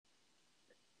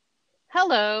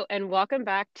Hello, and welcome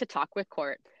back to Talk with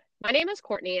Court. My name is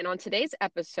Courtney, and on today's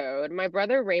episode, my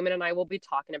brother Raymond and I will be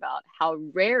talking about how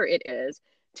rare it is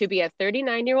to be a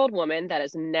 39-year-old woman that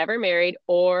has never married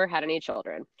or had any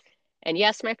children. And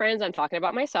yes, my friends, I'm talking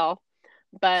about myself.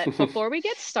 But before we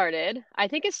get started, I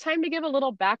think it's time to give a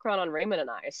little background on Raymond and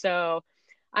I. So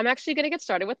I'm actually going to get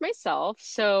started with myself.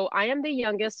 So I am the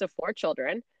youngest of four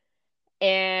children,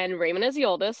 and Raymond is the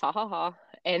oldest. Ha ha ha.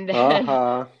 And then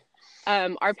Uh-huh.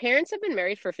 our parents have been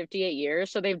married for 58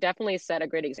 years, so they've definitely set a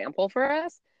great example for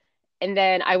us. And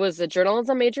then I was a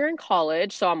journalism major in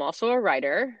college, so I'm also a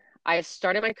writer. I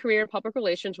started my career in public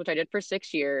relations, which I did for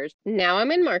 6 years. Now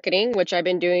I'm in marketing, which I've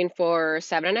been doing for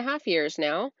 7.5 years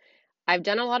now. I've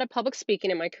done a lot of public speaking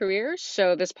in my career,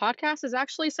 so this podcast is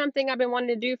actually something I've been wanting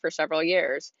to do for several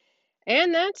years.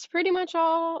 And that's pretty much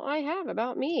all I have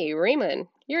about me. Raymond,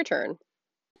 your turn.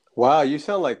 Wow, you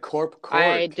sound like Corp I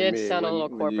Court to did me sound a little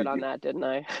when corporate on you that, didn't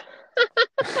I?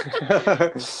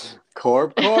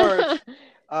 Corp Court.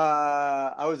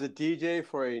 I was a DJ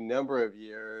for a number of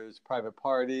years, private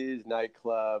parties,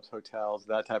 nightclubs, hotels,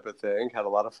 that type of thing. Had a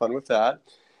lot of fun with that.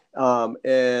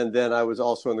 And then I was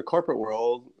also in the corporate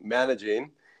world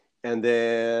managing. And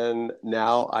then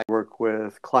now I work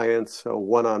with clients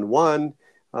one-on-one,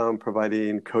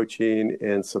 providing coaching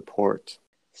and support.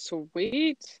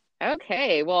 Sweet.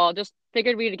 Okay. Well, just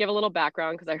figured we'd give a little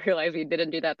background because I realized we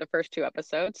didn't do that the first two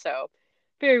episodes. So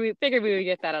figured we would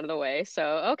get that out of the way.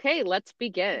 So, okay, let's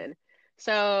begin.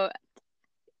 So,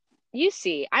 you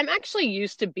see, I'm actually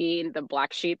used to being the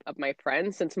black sheep of my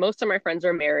friends since most of my friends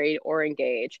are married or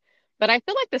engaged. But I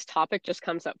feel like this topic just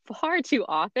comes up far too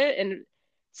often and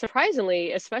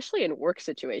surprisingly, especially in work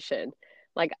situation.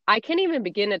 Like I can't even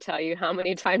begin to tell you how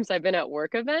many times I've been at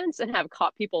work events and have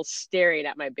caught people staring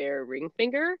at my bare ring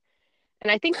finger. And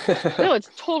I think, no,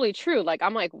 it's totally true. Like,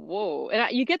 I'm like, whoa.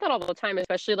 And you get that all the time,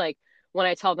 especially like when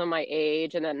I tell them my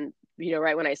age and then,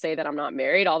 right when I say that I'm not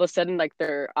married, all of a sudden, like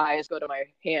their eyes go to my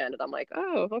hand and I'm like,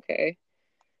 oh, okay,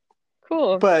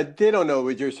 cool. But they don't know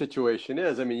what your situation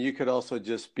is. I mean, you could also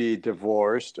just be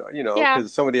divorced, Yeah.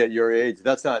 because somebody at your age,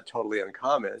 that's not totally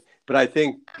uncommon. But I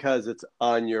think because it's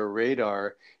on your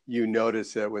radar, you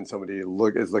notice it when somebody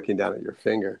is looking down at your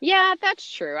finger. Yeah,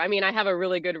 that's true. I mean, I have a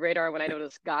really good radar when I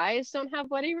notice guys don't have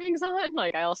wedding rings on.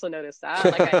 Like, I also notice that.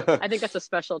 Like, I think that's a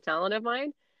special talent of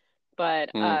mine. But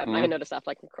I can Hmm. notice stuff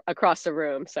like across the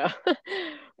room. So,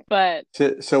 but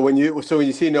So when you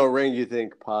see no ring, you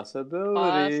think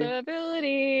possibility.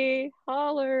 possibility,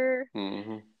 holler.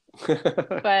 Hmm.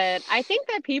 But I think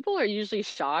that people are usually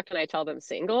shocked when I tell them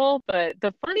single. But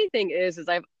the funny thing is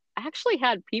I've actually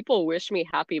had people wish me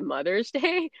happy Mother's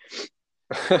Day.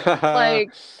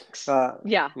 Like, uh,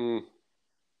 yeah, hmm.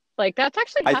 like that's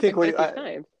actually I think happened quite a what few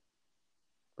times.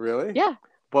 really, Yeah,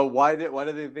 but why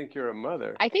do they think you're a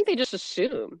mother? I think they just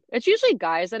assume. It's usually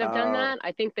guys that have done Oh. that.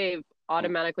 I think they've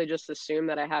automatically just assumed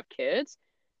that I have kids,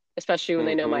 especially when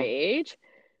they know my Mm-hmm. age.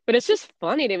 But it's just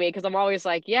funny to me because I'm always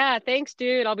like, yeah, thanks,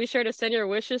 dude. I'll be sure to send your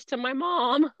wishes to my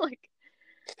mom. Like,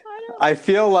 I don't. I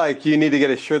feel like you need to get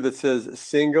a shirt that says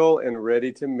single and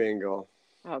ready to mingle.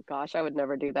 Oh gosh, I would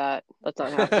never do that. That's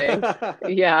not happening.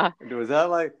 Yeah. Was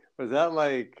that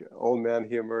like old man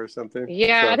humor or something?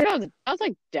 Yeah, I So think that was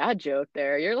like dad joke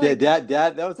there. You're yeah, like dad,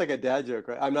 that was like a dad joke,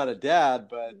 right? I'm not a dad,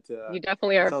 but you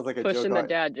definitely it are sounds like a joke. pushing the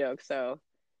dad joke, so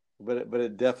But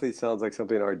it definitely sounds like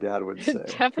something our dad would it say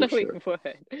for definitely sure.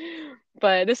 would.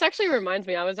 But this actually reminds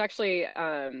me, I was actually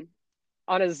on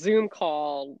a Zoom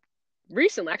call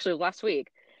recently, actually last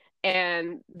week,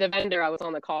 and the vendor I was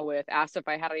on the call with asked if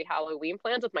I had any Halloween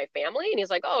plans with my family, and he's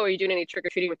like, "Oh, are you doing any trick or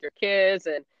treating with your kids?"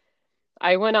 And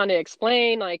I went on to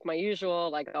explain like my usual,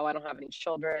 like, oh, I don't have any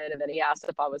children. And then he asked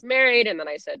if I was married, and then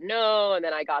I said no. And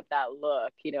then I got that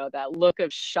look, that look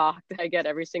of shock that I get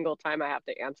every single time I have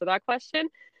to answer that question.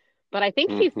 But I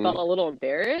think he felt Mm-hmm. a little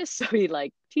embarrassed, so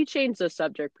he changed the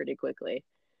subject pretty quickly.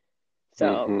 So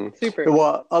Mm-hmm. super.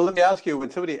 Well, let me ask you,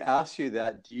 when somebody asks you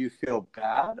that, do you feel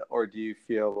bad or do you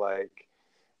feel like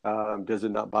does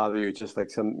it not bother you? Just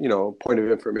like some, point of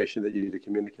information that you need to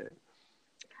communicate.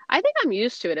 I think I'm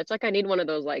used to it. It's like I need one of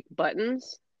those like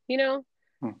buttons, that's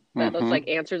Mm-hmm. like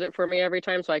answers it for me every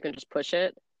time, so I can just push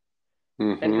it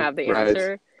and Mm-hmm. have the Right.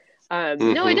 answer. No, it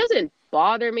Mm-hmm. doesn't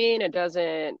bother me, and it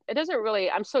doesn't really.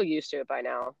 I'm so used to it by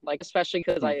now. Like especially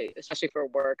because especially for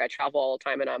work, I travel all the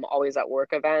time, and I'm always at work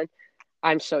events.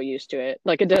 I'm so used to it.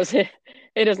 Like it doesn't,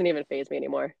 it doesn't even faze me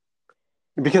anymore.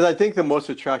 Because I think the most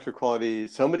attractive quality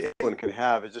anyone can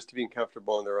have is just being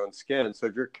comfortable in their own skin. So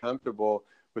if you're comfortable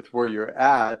with where you're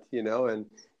at, and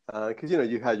because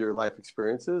you've had your life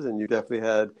experiences and you definitely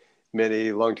had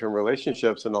many long-term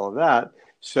relationships and all of that.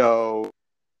 So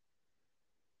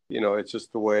it's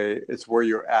just the way, it's where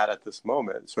you're at this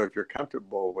moment. So if you're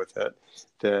comfortable with it,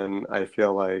 then I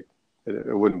feel like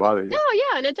it wouldn't bother No, you.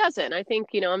 yeah, and it doesn't. I think,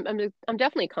 I'm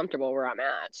definitely comfortable where I'm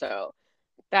at. So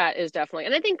that is definitely,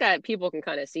 and I think that people can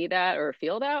kind of see that or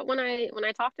feel that when I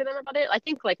talk to them about it. I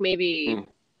think like maybe Mm.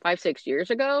 5, 6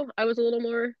 years ago, I was a little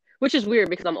more, which is weird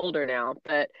because I'm older now,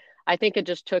 but I think it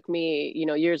just took me,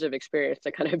 years of experience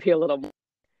to kind of be a little more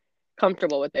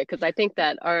comfortable with it. Because I think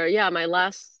that yeah, my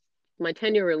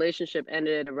 10-year relationship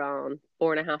ended around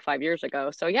 4.5, 5 years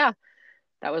ago. So yeah,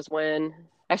 that was when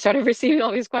I started receiving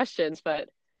all these questions.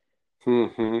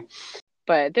 Hmm.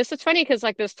 But this is funny because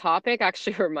like this topic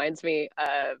actually reminds me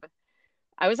of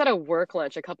I was at a work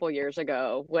lunch a couple years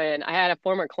ago when I had a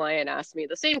former client ask me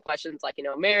the same questions, like,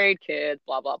 married, kids,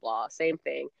 blah, blah, blah, same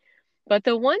thing. But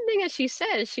the one thing that she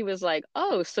said, she was like,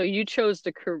 "Oh, so you chose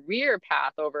the career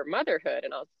path over motherhood."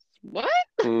 And I was, "What?"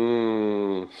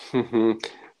 Mm.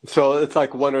 So it's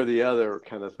like one or the other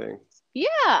kind of thing. Yeah,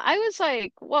 I was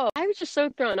like, "Whoa." I was just so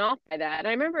thrown off by that. And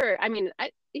I remember,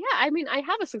 yeah, I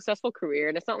have a successful career,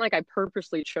 and it's not like I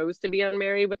purposely chose to be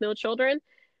unmarried with no children.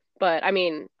 But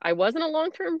I was in a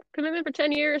long-term commitment for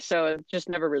 10 years, so it just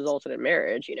never resulted in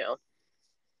marriage.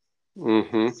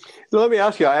 Hmm. Let me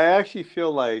ask you, I actually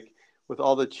feel like with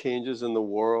all the changes in the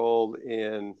world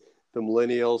and the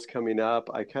millennials coming up,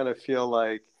 I kind of feel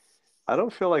like I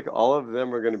don't feel like all of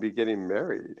them are going to be getting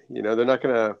married. They're not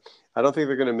going to, I don't think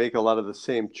they're going to make a lot of the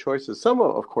same choices. Some,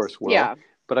 of course, will, Yeah.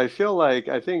 but I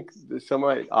think some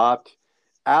might opt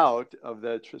out of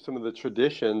some of the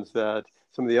traditions that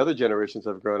some of the other generations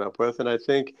have grown up with. And I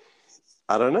think,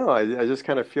 I don't know, I just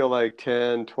kind of feel like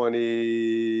 10, 20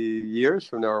 years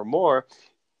from now or more,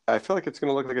 I feel like it's going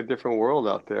to look like a different world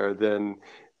out there than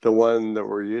the one that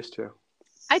we're used to.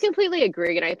 I completely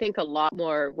agree. And I think a lot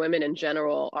more women in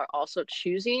general are also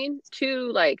choosing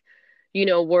to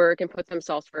work and put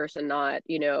themselves first and not,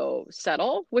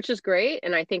 settle, which is great.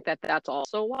 And I think that that's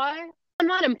also why. I'm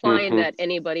not implying Hmm. that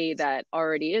anybody that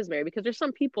already is married, because there's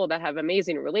some people that have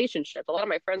amazing relationships. A lot of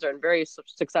my friends are in very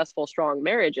successful, strong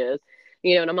marriages,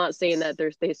 and I'm not saying that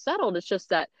they settled. It's just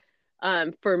that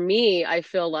for me, I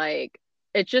feel like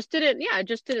it just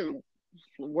didn't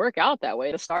work out that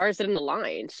way. The stars didn't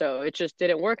align. So it just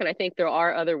didn't work. And I think there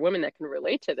are other women that can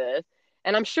relate to this.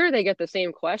 And I'm sure they get the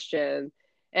same question.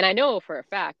 And I know for a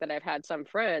fact that I've had some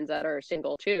friends that are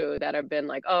single too that have been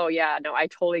like, "Oh yeah, no, I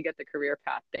totally get the career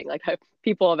path thing." Like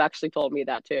people have actually told me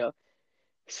that too.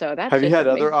 So that's Have you had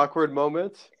other interesting. awkward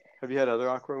moments? Have you had other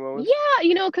awkward moments?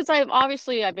 Yeah, because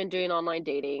I've been doing online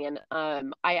dating,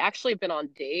 and I actually been on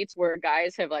dates where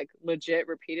guys have like legit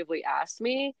repeatedly asked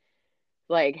me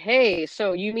like, "Hey,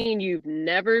 so you mean you've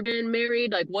never been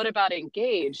married? Like, what about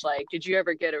engaged? Like, did you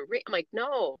ever get a ring?" I'm like,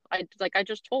 "No, I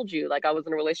just told you, like, I was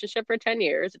in a relationship for 10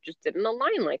 years. It just didn't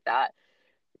align like that."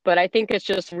 But I think it's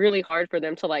just really hard for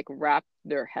them to like wrap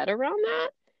their head around that.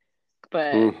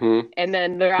 But Hmm. and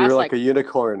then they're You're asked like like, a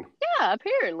unicorn. "Yeah,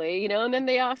 apparently, and then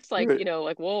they ask like,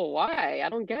 You're, "Well, why? I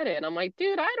don't get it." And I'm like,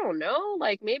 "Dude, I don't know.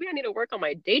 Like, maybe I need to work on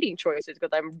my dating choices because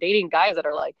I'm dating guys that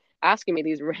are like asking me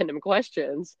these random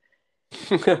questions."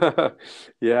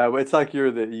 yeah, but it's like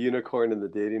you're the unicorn in the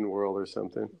dating world or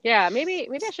something. Yeah, maybe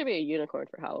I should be a unicorn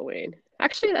for Halloween.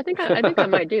 Actually, I think I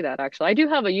might do that actually. I do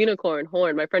have a unicorn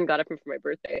horn. My friend got it for my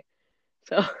birthday.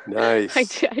 So Nice.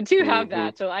 I do have Hmm.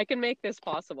 that. So I can make this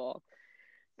possible.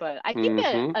 But I think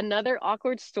Hmm. another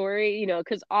awkward story,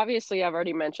 because obviously I've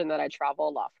already mentioned that I travel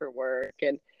a lot for work,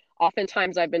 and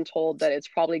oftentimes I've been told that it's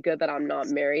probably good that I'm not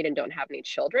married and don't have any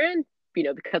children,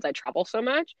 because I travel so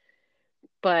much.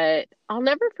 But I'll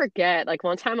never forget, like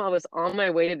one time I was on my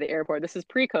way to the airport. This is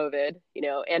pre-COVID,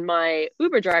 and my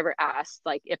Uber driver asked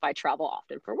like if I travel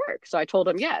often for work. So I told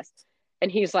him yes.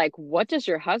 And he's like, "What does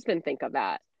your husband think of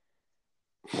that?"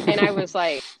 And I was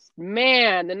like,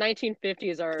 "Man, the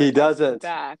 1950s He are doesn't.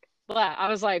 back." But I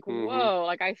was like, Hmm. "Whoa."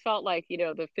 Like I felt like,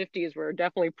 the 50s were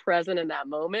definitely present in that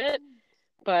moment.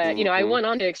 But, I Hmm. went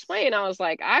on to explain. I was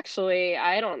like, "Actually,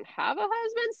 I don't have a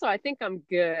husband, so I think I'm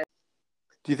good."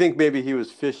 Do you think maybe he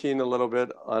was fishing a little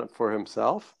bit for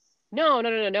himself? No,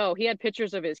 no, no, no, no. He had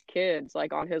pictures of his kids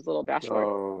like on his little dashboard.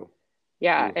 Oh.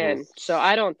 Yeah, Hmm. and so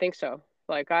I don't think so.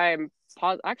 Like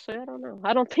actually I don't know.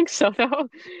 I don't think so though.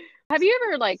 Have you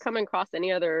ever like come across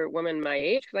any other women my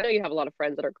age? Because I know you have a lot of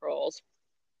friends that are girls.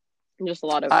 And just a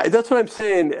lot of That's what I'm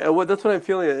saying. That's what I'm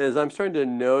feeling is I'm starting to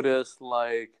notice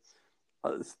like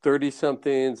 30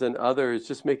 somethings and others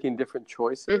just making different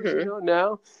choices, hmm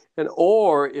now. And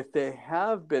or if they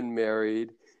have been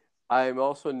married, I'm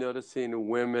also noticing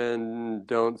women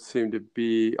don't seem to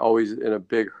be always in a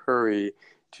big hurry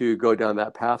to go down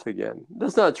that path again.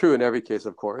 That's not true in every case,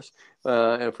 of course.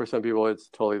 And for some people, it's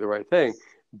totally the right thing.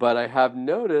 but I have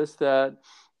noticed that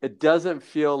it doesn't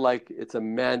feel like it's a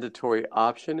mandatory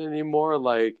option anymore.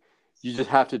 Like you just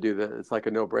have to do this. It's like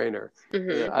a no-brainer.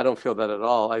 Hmm. I don't feel that at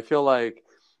all. I feel like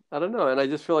I don't know, and I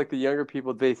just feel like the younger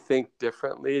people they think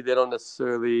differently. They don't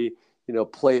necessarily,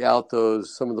 play out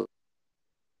those some of the.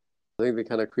 I think they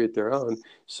kind of create their own.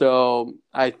 So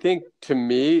I think to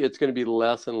me, it's going to be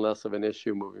less and less of an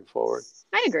issue moving forward.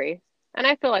 I agree. And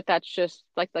I feel like that's just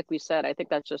like we said, I think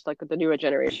that's just like the newer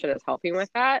generation is helping with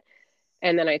that.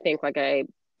 And then I think, like I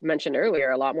mentioned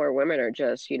earlier, a lot more women are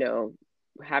just,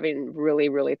 having really,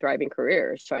 really thriving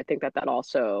careers. So I think that that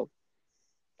also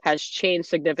has changed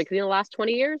significantly in the last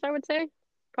 20 years, I would say,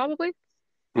 probably.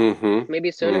 Maybe Mm-hmm.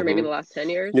 sooner, maybe Mm-hmm. the last 10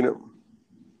 years.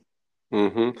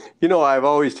 You know, I've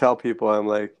always tell people, I'm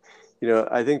like,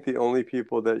 I think the only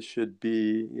people that should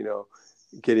be,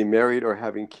 getting married or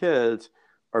having kids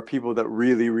are people that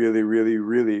really, really, really,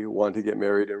 really want to get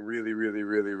married and really, really,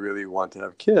 really, really want to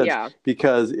have kids Yeah.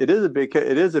 because it is a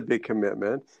big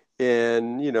commitment,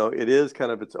 and it is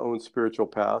kind of its own spiritual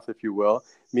path, if you will,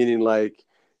 meaning like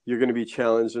you're going to be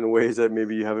challenged in ways that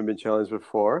maybe you haven't been challenged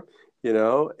before.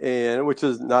 And which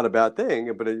is not a bad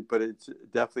thing, but it's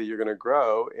definitely you're going to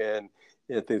grow and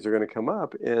things are going to come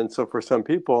up. And so for some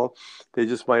people, they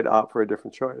just might opt for a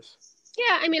different choice.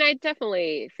 Yeah, I mean, I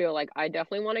definitely feel like I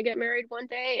definitely want to get married one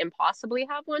day and possibly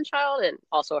have one child and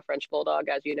also a French bulldog,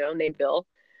 as you know, named Bill.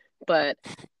 But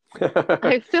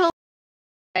I feel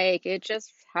like it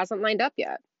just hasn't lined up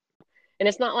yet. And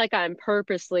it's not like I'm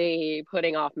purposely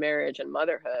putting off marriage and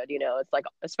motherhood, it's like,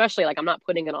 especially like I'm not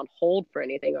putting it on hold for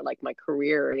anything or like my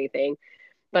career or anything.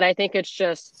 But I think it's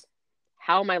just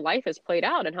how my life has played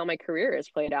out and how my career has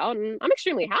played out. And I'm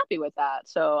extremely happy with that.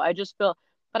 So I just feel,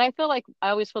 but I feel like I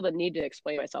always feel the need to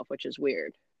explain myself, which is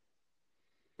weird.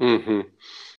 hmm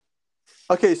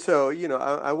Okay, so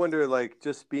I wonder, like,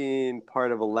 just being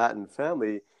part of a Latin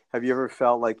family, have you ever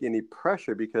felt like any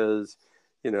pressure? Because,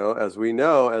 as we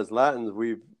know, as Latins,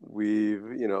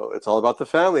 it's all about the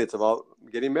family, it's about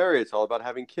getting married, it's all about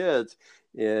having kids,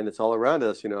 and it's all around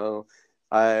us.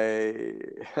 I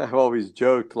I've always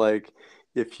joked like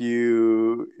if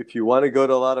you want to go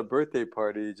to a lot of birthday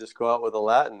parties, just go out with a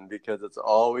Latin because it's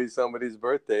always somebody's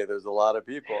birthday. There's a lot of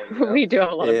people. We do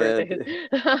have a lot of birthdays.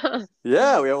 And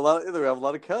yeah, we have a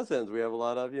lot of cousins. We have a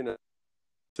lot of,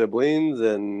 siblings,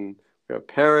 and we have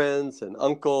parents and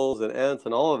uncles and aunts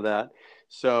and all of that.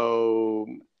 So,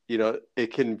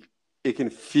 it can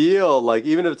feel like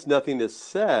even if it's nothing is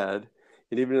said,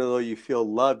 and even though you feel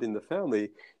loved in the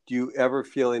family, do you ever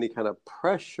feel any kind of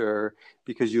pressure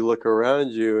because you look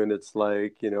around you and it's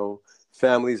like,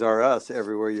 families are us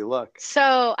everywhere you look?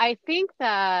 So I think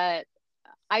that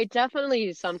I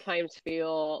definitely sometimes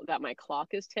feel that my clock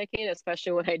is ticking,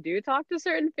 especially when I do talk to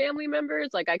certain family members.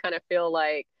 Like I kind of feel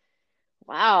like,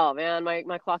 wow, man, my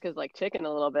clock is like ticking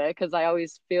a little bit because I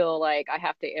always feel like I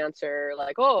have to answer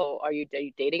like, oh, are you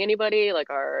dating anybody? Like,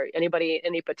 are anybody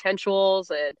any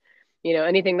potentials and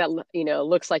anything that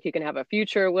looks like you can have a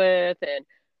future with? And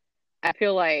I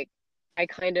feel like I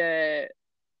kind of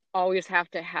always have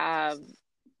to have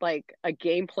like a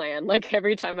game plan like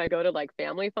every time I go to like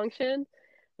family function.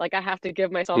 Like I have to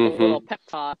give myself a little Mm-hmm. pep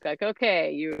talk like,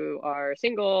 okay, you are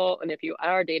single, and if you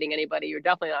are dating anybody, you're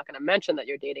definitely not going to mention that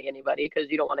you're dating anybody because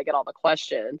you don't want to get all the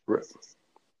questions,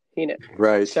 you know.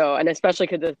 Right. So, and especially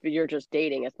because if you're just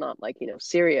dating, it's not like,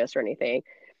 serious or anything.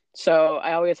 So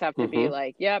I always have to be Mm-hmm.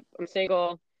 like, yep, I'm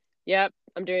single. Yep,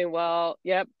 I'm doing well.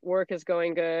 Yep, work is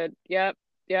going good. Yep,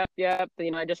 yep, yep.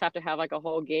 I just have to have like a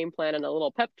whole game plan and a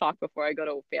little pep talk before I go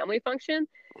to a family function.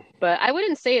 But I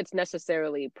wouldn't say it's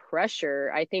necessarily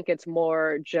pressure. I think it's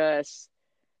more just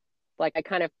like I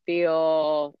kind of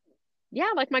feel,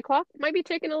 yeah, like my clock might be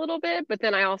ticking a little bit, but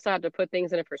then I also have to put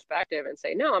things in a perspective and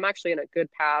say, no, I'm actually in a good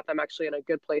path. I'm actually in a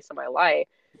good place in my life.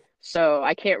 So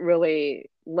I can't really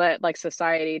let like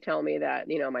society tell me that,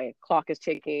 my clock is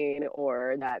ticking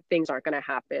or that things aren't going to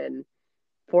happen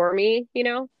for me.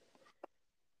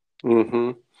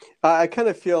 Mm-hmm. I kind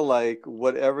of feel like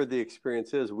whatever the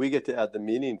experience is, we get to add the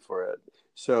meaning for it.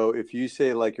 So if you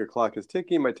say like your clock is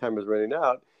ticking, my time is running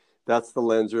out, that's the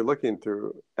lens you're looking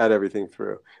through at everything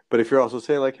through. But if you're also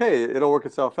saying like, hey, it'll work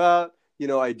itself out,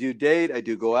 I do date, I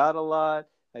do go out a lot,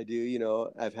 I do,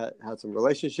 I've had some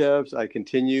relationships, I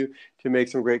continue to make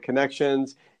some great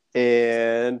connections,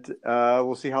 and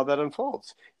we'll see how that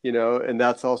unfolds. And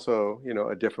that's also,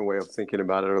 a different way of thinking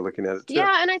about it or looking at it too.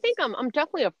 Yeah, and I think I'm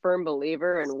definitely a firm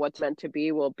believer in what's meant to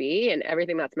be will be, and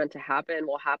everything that's meant to happen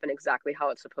will happen exactly how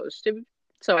it's supposed to.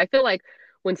 So I feel like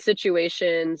when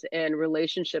situations and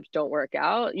relationships don't work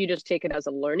out, you just take it as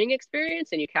a learning experience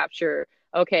and you capture,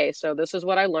 okay, so this is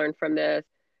what I learned from this,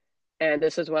 and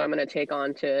this is what I'm going to take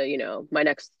on to, my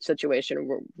next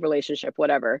situation, relationship,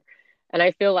 whatever. And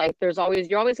I feel like you're always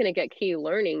going to get key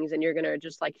learnings, and you're going to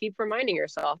just like keep reminding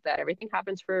yourself that everything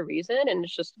happens for a reason. And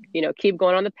it's just, keep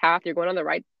going on the path. You're going on the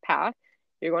right path.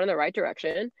 You're going in the right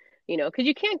direction, because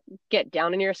you can't get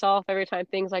down on yourself every time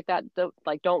things like that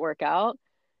don't work out.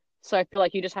 So I feel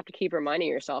like you just have to keep reminding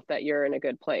yourself that you're in a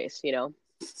good place.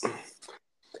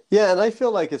 Yeah, and I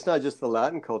feel like it's not just the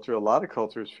Latin culture. A lot of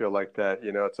cultures feel like that.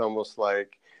 It's almost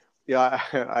like, yeah,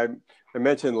 I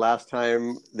mentioned last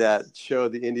time that show,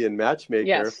 The Indian Matchmaker,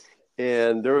 Yes.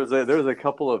 and there was a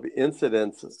couple of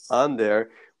incidents on there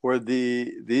where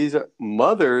these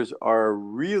mothers are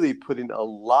really putting a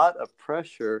lot of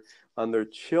pressure on their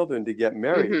children to get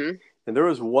married. Mm-hmm. And there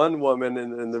was one woman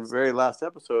in the very last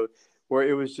episode where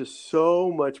it was just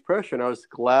so much pressure, and I was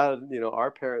glad,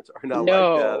 our parents are not like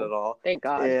that at No, all. thank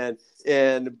God.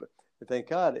 And thank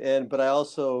God. But I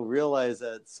also realize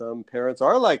that some parents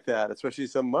are like that, especially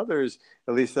some mothers,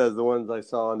 at least as the ones I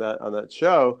saw on that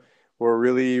show, were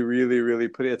really, really, really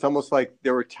putting. It's almost like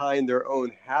they were tying their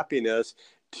own happiness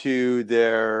to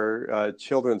their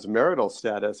children's marital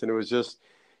status, and it was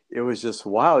just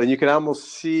wild. And you can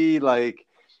almost see, like,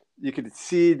 you could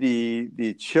see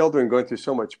the children going through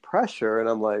so much pressure, and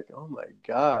I'm like, oh my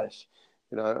gosh,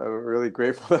 I'm really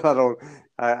grateful that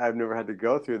I've never had to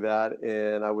go through that,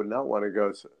 and I would not want to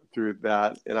go through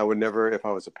that, and I would never, if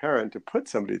I was a parent, to put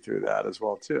somebody through that as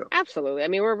well too. Absolutely. I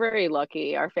mean, we're very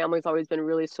lucky. Our family's always been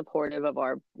really supportive of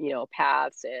our,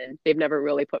 paths, and they've never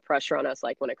really put pressure on us,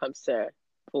 like when it comes to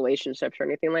relationships or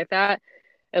anything like that.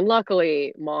 And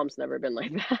luckily, mom's never been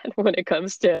like that when it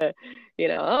comes to,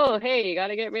 oh, hey, you got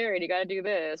to get married, you got to do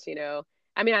this.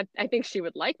 I mean, I think she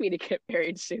would like me to get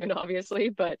married soon, obviously,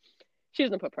 but she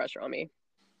doesn't put pressure on me.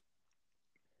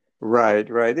 Right,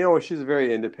 right. She's a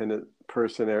very independent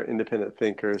person or independent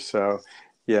thinker, so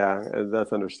yeah,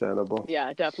 that's understandable.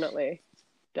 Yeah, definitely.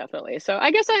 Definitely. So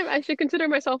I guess I should consider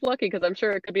myself lucky because I'm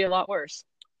sure it could be a lot worse.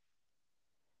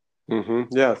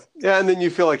 Yes. Yeah, and then you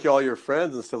feel like all your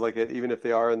friends and stuff like that, even if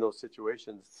they are in those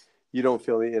situations, you don't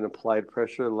feel any implied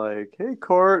pressure like, hey,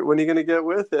 Court, when are you going to get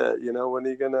with it? When are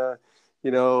you going to,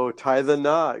 tie the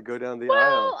knot, go down the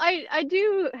Well, aisle? I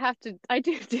do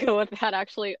deal with that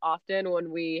actually often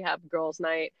when we have girls'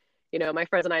 night. My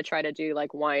friends and I try to do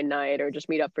like wine night or just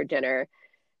meet up for dinner.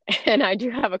 And I do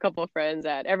have a couple of friends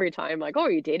that every time like, oh,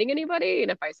 are you dating anybody?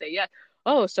 And if I say yes,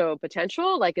 oh, so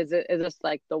potential? Like, is this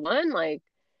like the one? Like,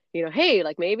 hey,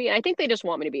 like maybe. I think they just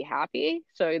want me to be happy.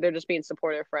 So they're just being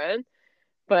supportive friends.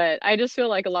 But I just feel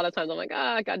like a lot of times I'm like,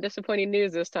 I got disappointing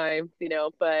news this time.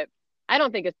 But I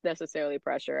don't think it's necessarily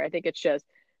pressure. I think it's just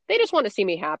they just want to see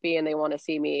me happy and they want to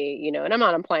see me, and I'm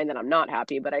not implying that I'm not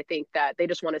happy, but I think that they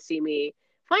just want to see me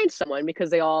find someone because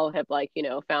they all have like,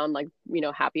 found like,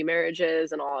 happy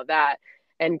marriages and all of that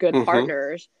and good Mm-hmm.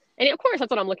 partners. And of course that's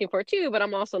what I'm looking for too, but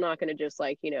I'm also not going to just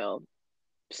like,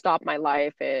 stop my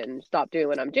life and stop doing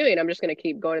what I'm doing. I'm just going to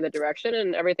keep going in the direction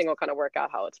and everything will kind of work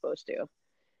out how it's supposed to.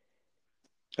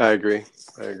 I agree.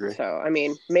 I agree. So, I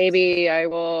mean, maybe I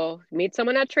will meet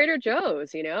someone at Trader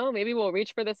Joe's. Maybe we'll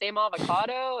reach for the same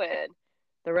avocado and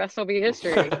the rest will be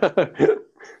history.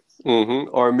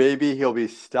 Or maybe he'll be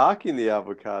stocking the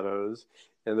avocados,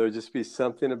 and there'll just be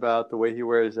something about the way he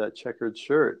wears that checkered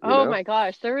shirt, you Oh know? my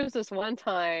gosh, there was this one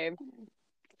time,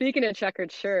 speaking of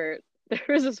checkered shirt, there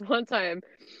was this one time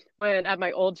when at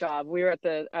my old job, we were at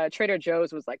the Trader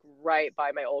Joe's was like right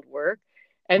by my old work.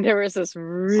 And there was this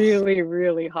really,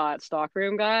 really hot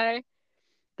stockroom guy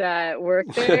that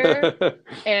worked there.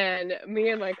 And me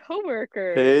and my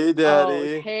coworker, Hey, oh,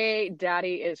 Daddy. hey,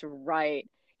 daddy is right.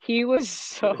 He was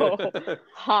so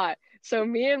hot. So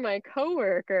me and my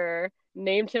coworker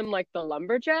named him like the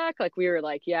lumberjack. Like we were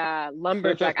like, yeah,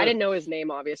 lumberjack. I didn't know his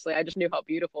name, obviously. I just knew how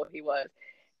beautiful he was.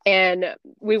 And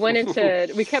we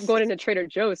kept going into Trader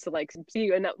Joe's to like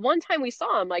see. And that one time we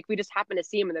saw him, like we just happened to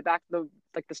see him in the back, the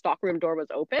stockroom door was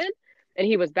open and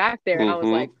he was back there. And I was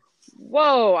hmm like,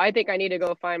 whoa, I think I need to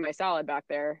go find my salad back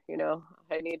there.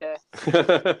 I need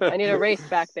a race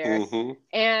back there. hmm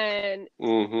And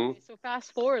hmm so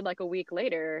fast forward like a week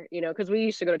later, because we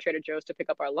used to go to Trader Joe's to pick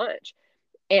up our lunch.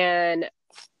 And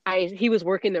he was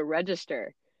working the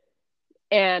register.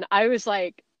 And I was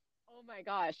like, oh my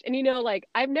gosh. And like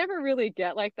I've never really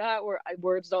get like that where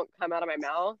words don't come out of my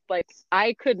mouth. Like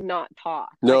I could not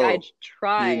talk. Like I No, you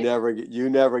tried.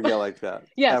 never get like that,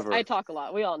 Yes, I ever. talk a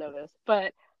lot. We all know this.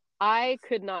 But I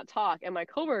could not talk. And my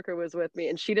coworker was with me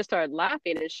and she just started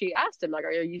laughing and she asked him, like,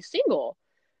 are you single?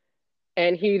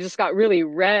 And he just got really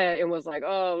red and was like,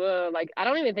 oh, like I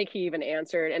don't even think he even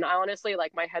answered. And I honestly,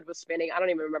 like my head was spinning. I don't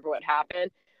even remember what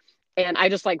happened. And I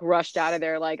just like rushed out of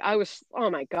there. Like I was, oh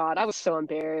my God, I was so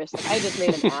embarrassed. Like I just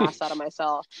made an ass out of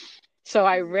myself. So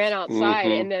I ran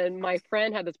outside, Mm-hmm. and then my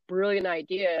friend had this brilliant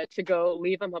idea to go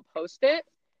leave him a post-it.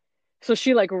 So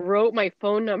she like wrote my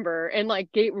phone number and like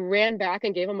ran back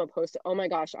and gave him a post-it. Oh my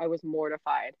gosh, I was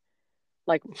mortified.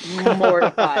 Like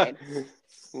mortified.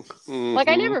 Like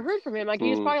I Mm-hmm. never heard from him. Like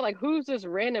he's Mm. probably like, who's this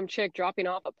random chick dropping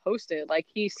off a post-it? Like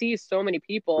he sees so many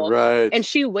people. Right. And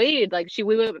she waited, like we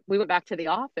went back to the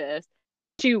office.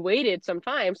 She waited some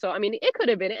time. So I mean it could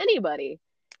have been anybody.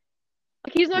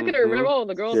 Like he's not gonna Mm-hmm. remember, oh,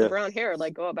 the girl with the Yeah. brown hair.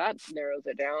 Like, oh, that narrows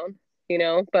it down, you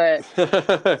know. But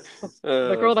the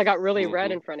uh, girl that got really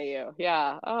red mhm. in front of you,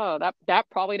 yeah. Oh, that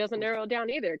probably doesn't narrow it down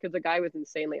either because the guy was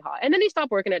insanely hot. And then he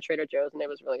stopped working at Trader Joe's, and it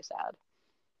was really sad.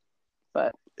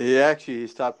 But He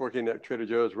stopped working at Trader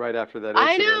Joe's right after that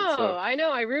incident. So, I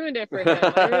know, I ruined it for him.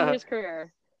 I ruined his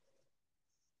career.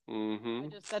 I hmm,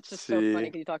 just That's just so funny see,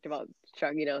 because you talked about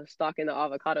Chuck, stalking the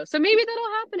avocado. So maybe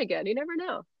that'll happen again. You never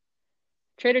know.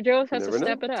 Trader Joe's you has to never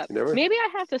step know. it up. You never. Maybe I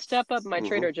have to step up my Hmm.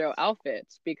 Trader Joe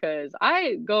outfits because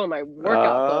I go in my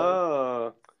workout clothes.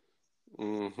 Ah,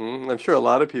 I'm sure a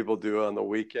lot of people do on the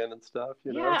weekend and stuff.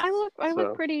 Yeah, I look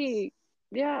So, pretty.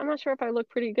 Yeah, I'm not sure if I look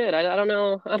pretty good. I don't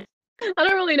know. I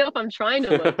don't really know if I'm trying to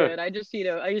look good. I just,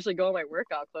 I usually go in my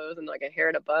workout clothes and like a hair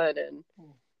and a bun and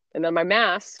then my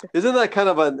mask. isn't that kind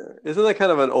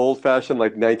of an old-fashioned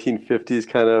like 1950s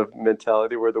kind of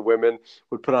mentality where the women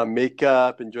would put on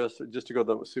makeup and just to go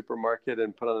to the supermarket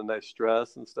and put on a nice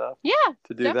dress and stuff Yeah,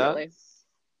 to do that? definitely.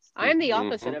 I'm the Mm-hmm.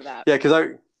 opposite of that. Yeah, because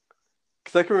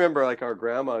I can remember like our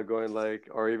grandma going like,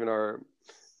 or even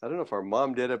I don't know if our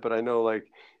mom did it, but I know like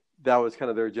that was kind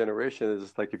of their generation.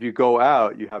 Is like if you go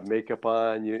out, you have makeup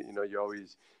on, you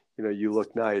always, you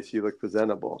look nice, you look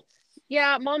presentable.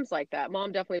 Yeah, mom's like that.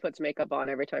 Mom definitely puts makeup on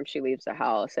every time she leaves the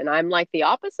house, and I'm like the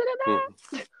opposite of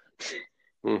Mm-hmm. that.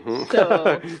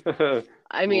 So, Mm-hmm.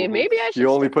 I mean, Mm-hmm. maybe I should You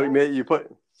only step it put up.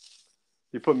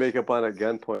 you put makeup on at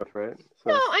gunpoint, right?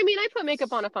 No, So I mean, I put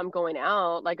makeup on if I'm going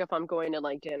out, like if I'm going to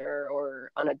like dinner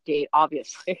or on a date,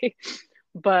 obviously.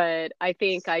 But I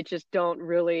think I just don't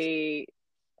really,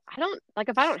 I don't like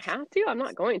if I don't have to, I'm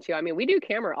not going to. I mean, we do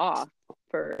camera off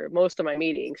for most of my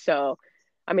meetings. So,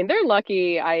 I mean, they're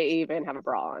lucky I even have a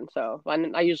bra on. So,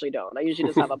 I usually don't. I usually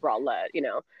just have a bralette.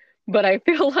 But I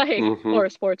feel like, mm-hmm. or a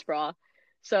sports bra.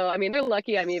 So, I mean, they're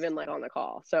lucky I'm even like on the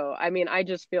call. So, I mean, I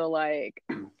just feel like,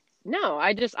 no,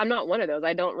 I'm not one of those.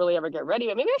 I don't really ever get ready,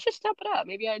 but maybe I should step it up.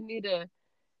 Maybe I need to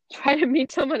try to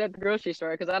meet someone at the grocery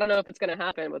store because I don't know if it's going to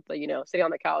happen with sitting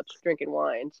on the couch drinking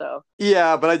wine. So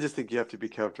Yeah, but I just think you have to be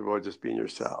comfortable just being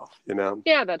yourself.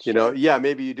 yeah, that's true. Yeah,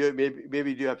 maybe you do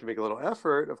maybe you do have to make a little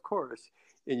effort, of course.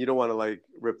 And you don't want to like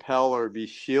repel or be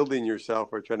shielding yourself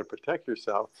or trying to protect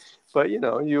yourself. But you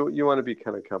want to be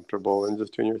kind of comfortable and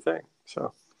just doing your thing.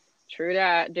 So True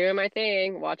that. Doing my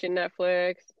thing, watching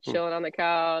Netflix, chilling on the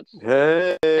couch,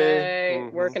 hey. hey,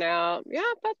 Hmm. working out. Yeah,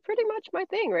 that's pretty much my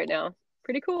thing right now.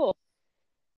 Pretty cool.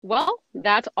 Well,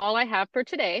 that's all I have for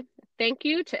today. Thank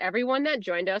you to everyone that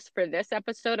joined us for this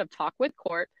episode of Talk with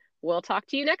Court. We'll talk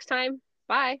to you next time.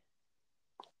 Bye.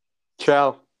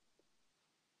 Ciao.